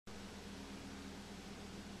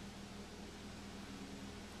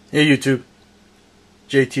Hey YouTube,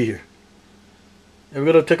 JT here. And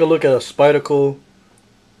we're going to take a look at a Spyderco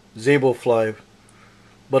Szabofly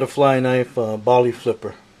butterfly knife Bali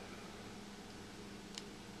flipper.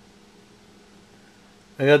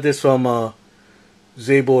 I got this from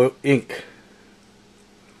Szabo Inc.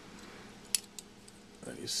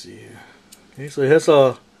 Let me see here. Okay, so it has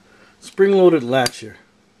a spring-loaded latch here.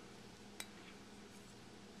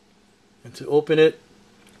 And to open it,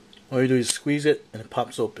 all you do is squeeze it and it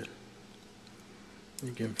pops open.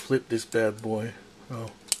 You can flip this bad boy.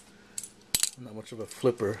 Oh, I'm not much of a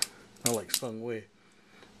flipper, not like Sung Wei.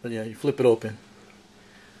 But yeah, you flip it open.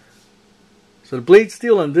 So the blade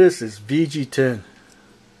steel on this is VG10. I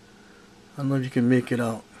don't know if you can make it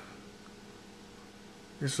out.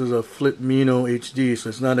 This is a Flip Mino HD, so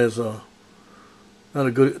it's not as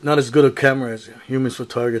good a camera as Humans for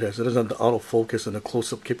Target has. It doesn't have the autofocus and the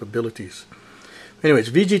close-up capabilities. Anyway, it's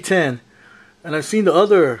VG10, and I've seen the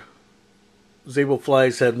other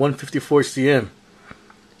Szaboflys had 154 cm.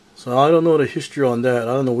 So I don't know the history on that.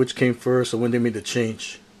 I don't know which came first or when they made the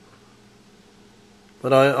change.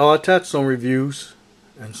 But I'll attach some reviews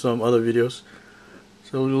and some other videos.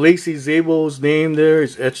 So Laci Szabo's name there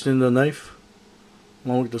is etched in the knife,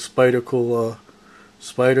 along with the Spyderco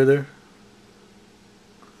spider there.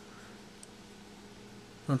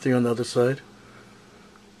 Nothing on the other side.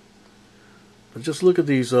 But just look at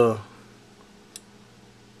these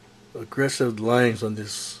aggressive lines on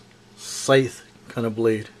this scythe kind of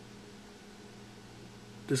blade.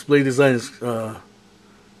 This blade design is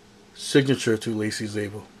signature to Laci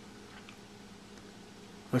Szabo.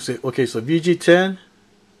 I say, okay, so VG10,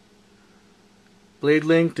 blade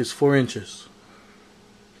length is 4 inches.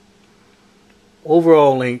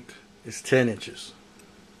 Overall length is 10 inches.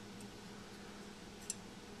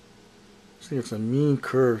 This thing has some mean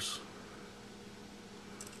curves.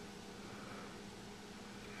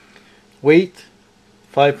 Weight,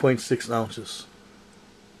 5.6 ounces.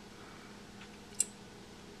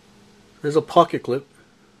 There's a pocket clip.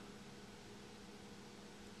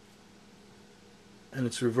 And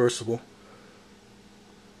it's reversible.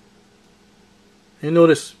 And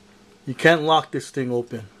notice, you can't lock this thing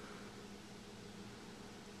open.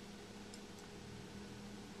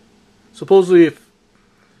 Supposedly, if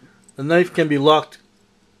the knife can be locked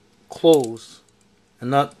closed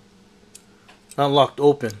and not locked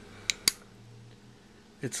open,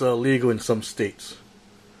 it's legal in some states.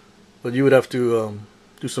 But you would have to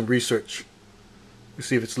do some research to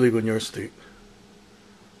see if it's legal in your state.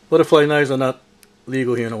 Butterfly knives are not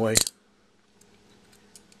legal here in Hawaii.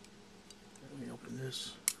 Let me open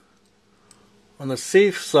this. On the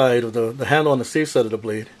safe side of the handle on the safe side of the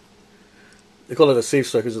blade, they call it a safe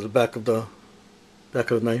side because it's the back of the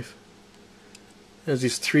knife. There's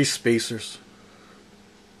these 3 spacers.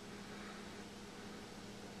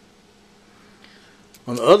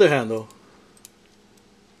 On the other handle,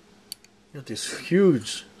 you got this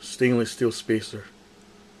huge stainless steel spacer.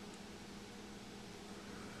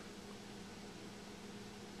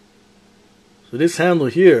 So this handle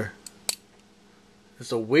here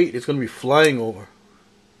is a weight it's going to be flying over.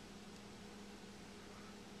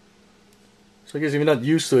 So I guess if you're not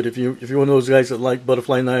used to it, if you're one of those guys that like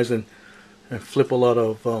butterfly knives and flip a lot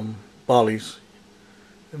of Balis,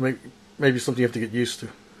 it may be something you have to get used to.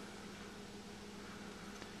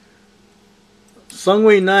 Sung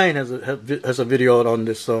Wei 9 has a video out on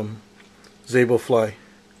this Szabofly,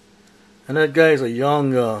 and that guy is a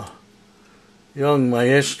young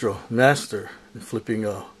master in flipping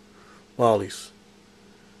Balis.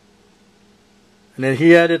 And then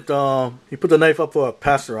he added he put the knife up for a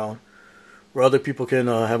pass around where other people can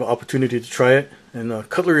have an opportunity to try it. And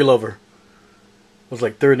Cutlery Lover was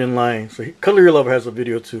like 3rd in line, so Cutlery Lover has a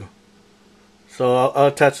video too. So I'll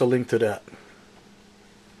attach a link to that.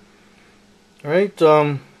 Alright,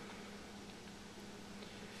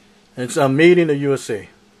 it's made in the USA.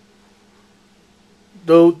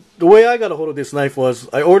 Though the way I got a hold of this knife was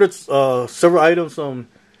I ordered several items from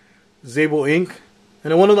Szabo Inc.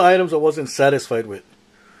 And then one of the items I wasn't satisfied with.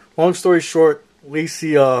 Long story short,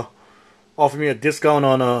 Laci offered me a discount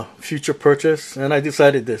on a future purchase, and I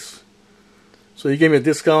decided this. So he gave me a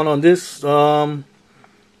discount on this. It's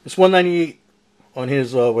 $198 on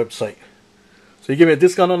his website. So he gave me a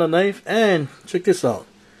discount on the knife, and check this out.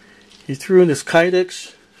 He threw in this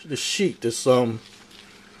Kydex, the sheet, this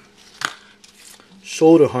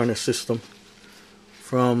shoulder harness system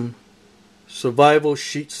from Survival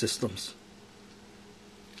Sheet Systems.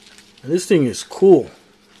 And this thing is cool.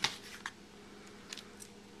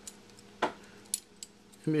 I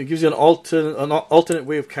mean, it gives you an alternate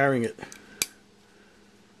way of carrying it.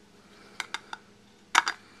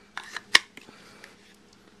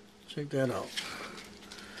 Check that out.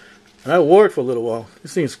 And I wore it for a little while.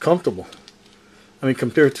 This thing's comfortable. I mean,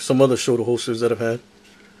 compared to some other shoulder holsters that I've had.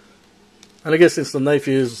 And I guess since the knife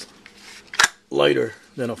is lighter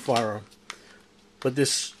than a firearm. But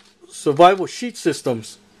this survival sheath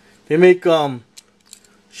systems, they make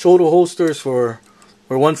shoulder holsters for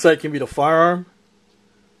where one side can be the firearm,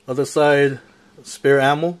 other side spare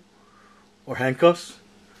ammo or handcuffs.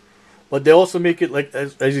 But they also make it like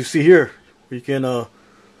as you see here, where you can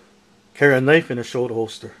carry a knife in a shoulder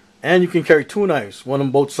holster. And you can carry two knives, one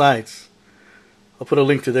on both sides. I'll put a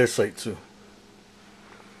link to their site too.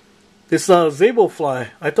 This Szabofly,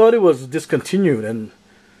 I thought it was discontinued and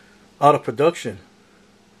out of production.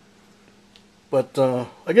 But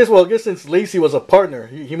I guess since Laci was a partner,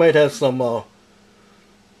 he might have some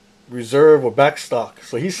reserve or back stock.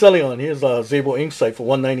 So he's selling on his Szabo Inc. site for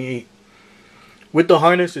 $198. With the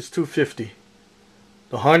harness, it's $250.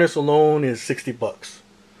 The harness alone is $60.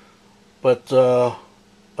 But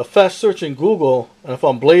a fast search in Google, and I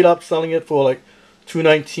found Blade Up selling it for like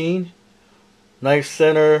 $219. Knife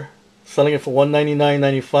Center selling it for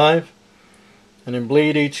 $199.95. And then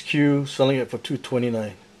Blade HQ selling it for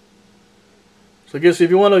 $229. So I guess if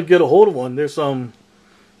you want to get a hold of one, there's some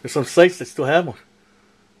sites that still have one.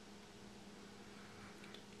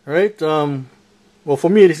 Alright, well for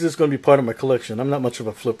me this is going to be part of my collection. I'm not much of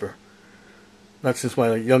a flipper. Not since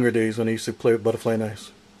my younger days when I used to play with butterfly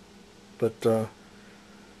knives. But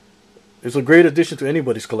it's a great addition to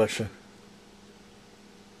anybody's collection.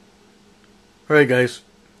 Alright guys,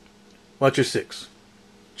 watch your six.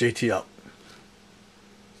 JT out.